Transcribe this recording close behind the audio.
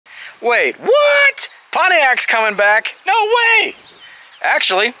Wait, what? Pontiac's coming back? No way!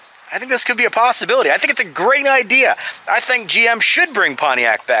 Actually, I think this could be a possibility. I think it's a great idea. I think GM should bring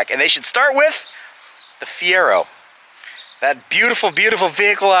Pontiac back, and they should start with the Fiero. That beautiful, beautiful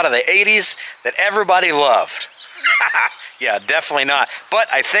vehicle out of the 80s that everybody loved. Yeah, definitely not.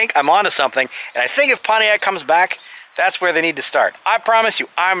 But I think I'm onto something, and I think if Pontiac comes back, that's where they need to start. I promise you,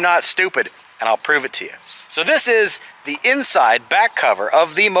 I'm not stupid, and I'll prove it to you. So this is the inside back cover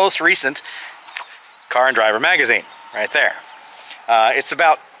of the most recent Car and Driver magazine, right there. It's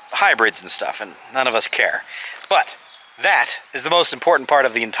about hybrids and stuff, and none of us care. But that is the most important part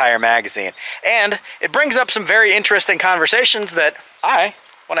of the entire magazine. And it brings up some very interesting conversations that I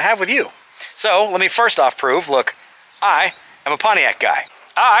want to have with you. So let me first off prove, look, I am a Pontiac guy.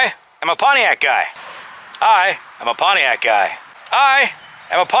 I am a Pontiac guy. I am a Pontiac guy. I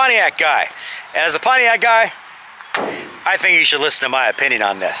am a Pontiac guy. And as a Pontiac guy, I think you should listen to my opinion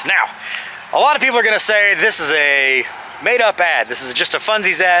on this. Now, a lot of people are going to say this is a made-up ad. This is just a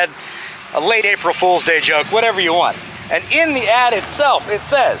funsies ad, a late April Fool's Day joke, whatever you want. And in the ad itself, it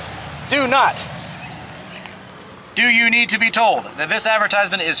says, do you need to be told that this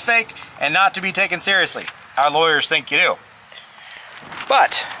advertisement is fake and not to be taken seriously? Our lawyers think you do.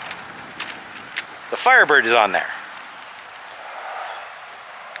 But the Firebird is on there.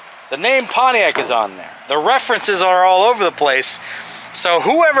 The name Pontiac is on there. The references are all over the place. So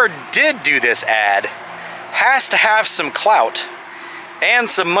whoever did do this ad has to have some clout and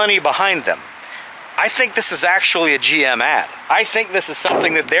some money behind them. I think this is actually a GM ad. I think this is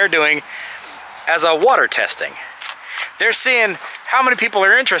something that they're doing as a water testing. They're seeing how many people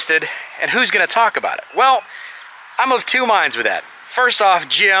are interested and who's going to talk about it. Well, I'm of two minds with that. First off,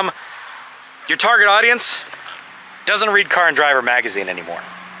 GM, your target audience doesn't read Car and Driver magazine anymore.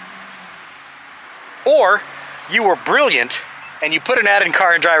 Or you were brilliant and you put an ad in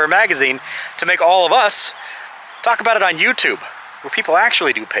Car and Driver magazine to make all of us talk about it on YouTube, where people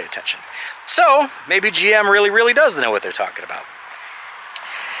actually do pay attention. So maybe GM really does know what they're talking about.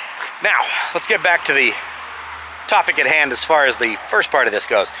 Now, let's get back to the topic at hand as far as the first part of this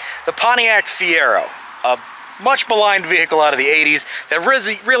goes. The Pontiac Fiero, a much maligned vehicle out of the 80s that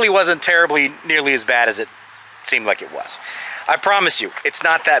really wasn't terribly nearly as bad as it seemed like it was. I promise you, it's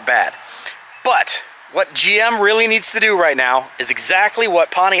not that bad. But what GM really needs to do right now is exactly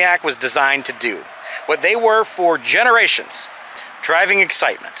what Pontiac was designed to do. What they were for generations, driving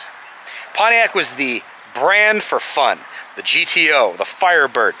excitement. Pontiac was the brand for fun. The GTO, the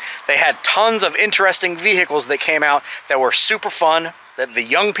Firebird. They had tons of interesting vehicles that came out that were super fun, that the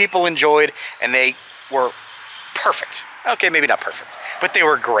young people enjoyed, and they were perfect. Okay, maybe not perfect, but they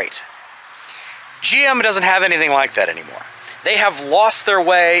were great. GM doesn't have anything like that anymore. They have lost their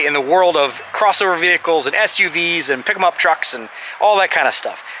way in the world of crossover vehicles and SUVs and pick-em-up trucks and all that kind of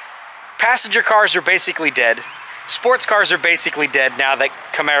stuff. Passenger cars are basically dead. Sports cars are basically dead now that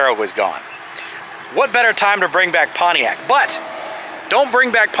Camaro was gone. What better time to bring back Pontiac? But don't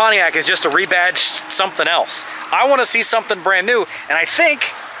bring back Pontiac as just a rebadge something else. I want to see something brand new, and I think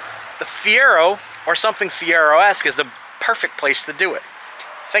the Fiero or something Fiero-esque is the perfect place to do it.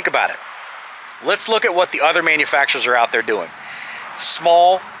 Think about it. Let's look at what the other manufacturers are out there doing.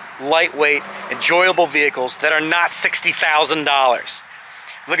 Small, lightweight, enjoyable vehicles that are not $60,000.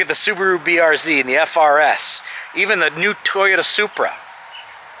 Look at the Subaru BRZ and the FRS, even the new Toyota Supra,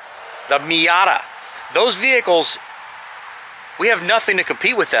 the Miata. Those vehicles, we have nothing to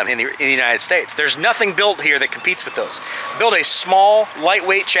compete with them in the United States. There's nothing built here that competes with those. Build a small,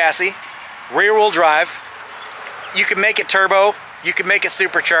 lightweight chassis, rear-wheel drive. You can make it turbo, you can make it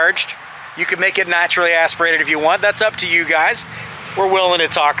supercharged, you can make it naturally aspirated if you want. That's up to you guys. We're willing to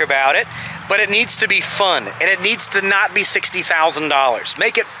talk about it. But it needs to be fun, and it needs to not be $60,000.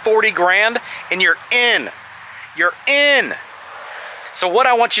 Make it 40 grand, and you're in. You're in. So what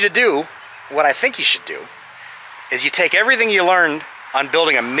I want you to do, what I think you should do, is you take everything you learned on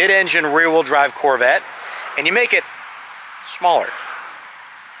building a mid-engine rear-wheel drive Corvette, and you make it smaller.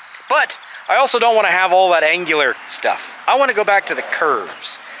 But I also don't want to have all that angular stuff. I want to go back to the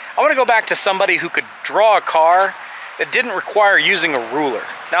curves. I want to go back to somebody who could draw a car that didn't require using a ruler.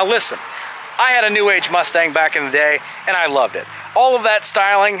 Now listen, I had a New Age Mustang back in the day, and I loved it. All of that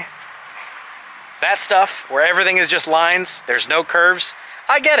styling, that stuff, where everything is just lines, there's no curves,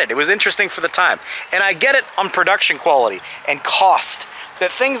 I get it. It was interesting for the time. And I get it on production quality and cost.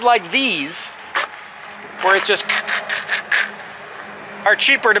 That things like these, where it's just are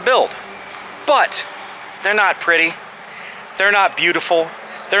cheaper to build. But they're not pretty. They're not beautiful.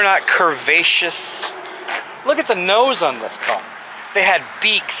 They're not curvaceous. Look at the nose on this car. They had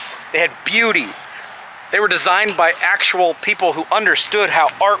beaks. They had beauty. They were designed by actual people who understood how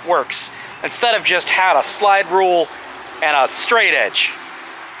art works, instead of just had a slide rule and a straight edge.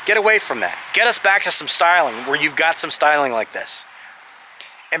 Get away from that. Get us back to some styling where you've got some styling like this.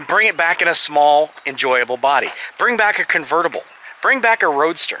 And bring it back in a small, enjoyable body. Bring back a convertible. Bring back a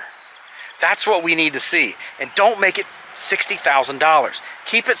roadster. That's what we need to see. And don't make it $60,000.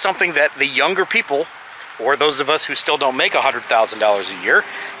 Keep it something that the younger people, or those of us who still don't make $100,000 a year,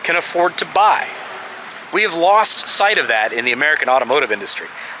 can afford to buy. We have lost sight of that in the American automotive industry.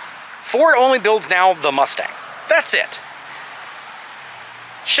 Ford only builds now the Mustang. That's it.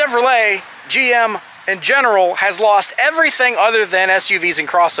 Chevrolet, GM, in general, has lost everything other than SUVs and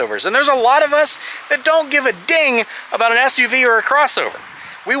crossovers. And there's a lot of us that don't give a ding about an SUV or a crossover.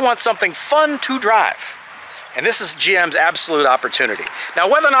 We want something fun to drive. And this is GM's absolute opportunity. Now,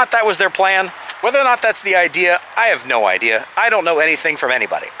 whether or not that was their plan, whether or not that's the idea, I have no idea. I don't know anything from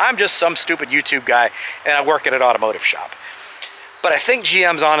anybody. I'm just some stupid YouTube guy, and I work at an automotive shop. But I think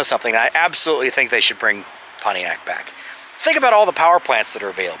GM's onto something. I absolutely think they should bring Pontiac back. Think about all the power plants that are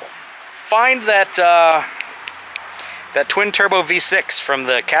available. Find that that twin turbo V6 from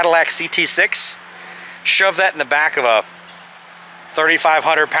the Cadillac CT6. Shove that in the back of a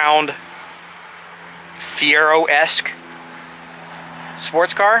 3,500 pound Fiero-esque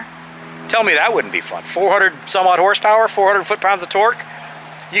sports car. Tell me that wouldn't be fun. 400 some odd horsepower, 400 foot-pounds of torque.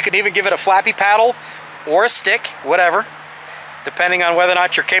 You can even give it a flappy paddle or a stick, whatever. Depending on whether or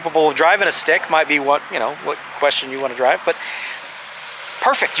not you're capable of driving a stick, might be what, you know, what question you want to drive. But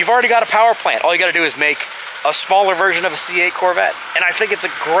perfect. You've already got a power plant. All you got to do is make a smaller version of a C8 Corvette. And I think it's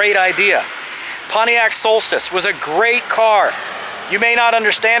a great idea. Pontiac Solstice was a great car. You may not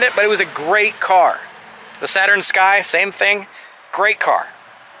understand it, but it was a great car. The Saturn Sky, same thing. Great car.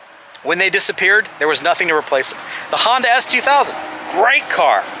 When they disappeared, there was nothing to replace them. The Honda S2000, great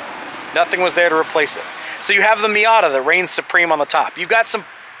car. Nothing was there to replace it. So you have the Miata that reigns supreme on the top. You've got some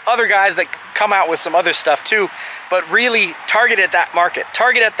other guys that come out with some other stuff too, but really target at that market.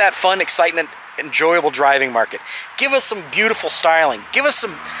 Target at that fun, excitement, enjoyable driving market. Give us some beautiful styling. Give us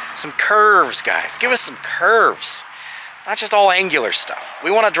some curves, guys. Give us some curves. Not just all angular stuff.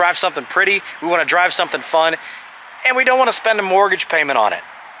 We want to drive something pretty. We want to drive something fun. And we don't want to spend a mortgage payment on it.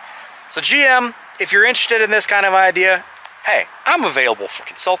 So GM, if you're interested in this kind of idea, hey, I'm available for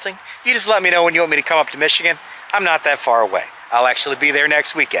consulting. You just let me know when you want me to come up to Michigan. I'm not that far away. I'll actually be there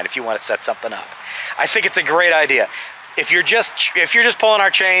next weekend if you want to set something up. I think it's a great idea. If you're just pulling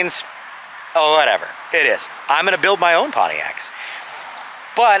our chains, oh, whatever. It is. I'm going to build my own Pontiacs.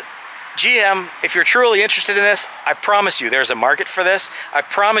 But GM, if you're truly interested in this, I promise you there's a market for this. I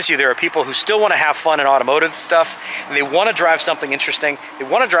promise you there are people who still want to have fun in automotive stuff, and they want to drive something interesting. They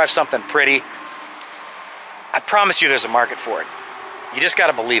want to drive something pretty. I promise you there's a market for it. You just got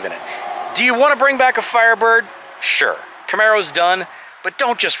to believe in it. Do you want to bring back a Firebird? Sure. Camaro's done, but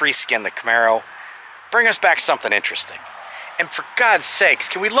don't just reskin the Camaro. Bring us back something interesting. And for God's sakes,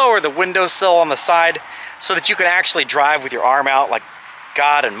 can we lower the windowsill on the side so that you can actually drive with your arm out like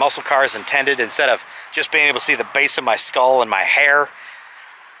God and muscle cars intended, instead of just being able to see the base of my skull and my hair?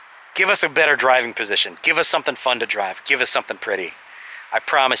 Give us a better driving position. Give us something fun to drive. Give us something pretty. I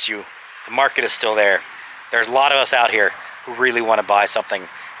promise you, the market is still there. There's a lot of us out here who really want to buy something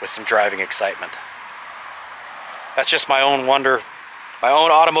with some driving excitement. That's just my own wonder, my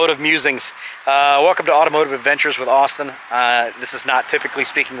own automotive musings. Welcome to Automotive Adventures with Austin. This is not typically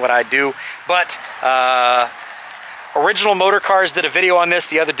speaking what I do, but Original Motor Cars did a video on this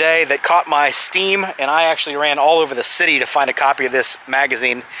the other day that caught my steam, and I actually ran all over the city to find a copy of this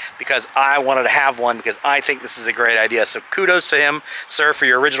magazine because I wanted to have one, because I think this is a great idea. So kudos to him, sir, for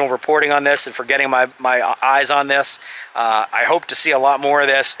your original reporting on this and for getting my eyes on this. I hope to see a lot more of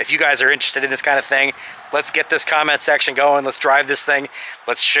this. If you guys are interested in this kind of thing, let's get this comment section going. Let's drive this thing.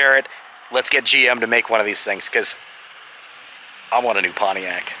 Let's share it. Let's get GM to make one of these things, because I want a new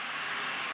Pontiac.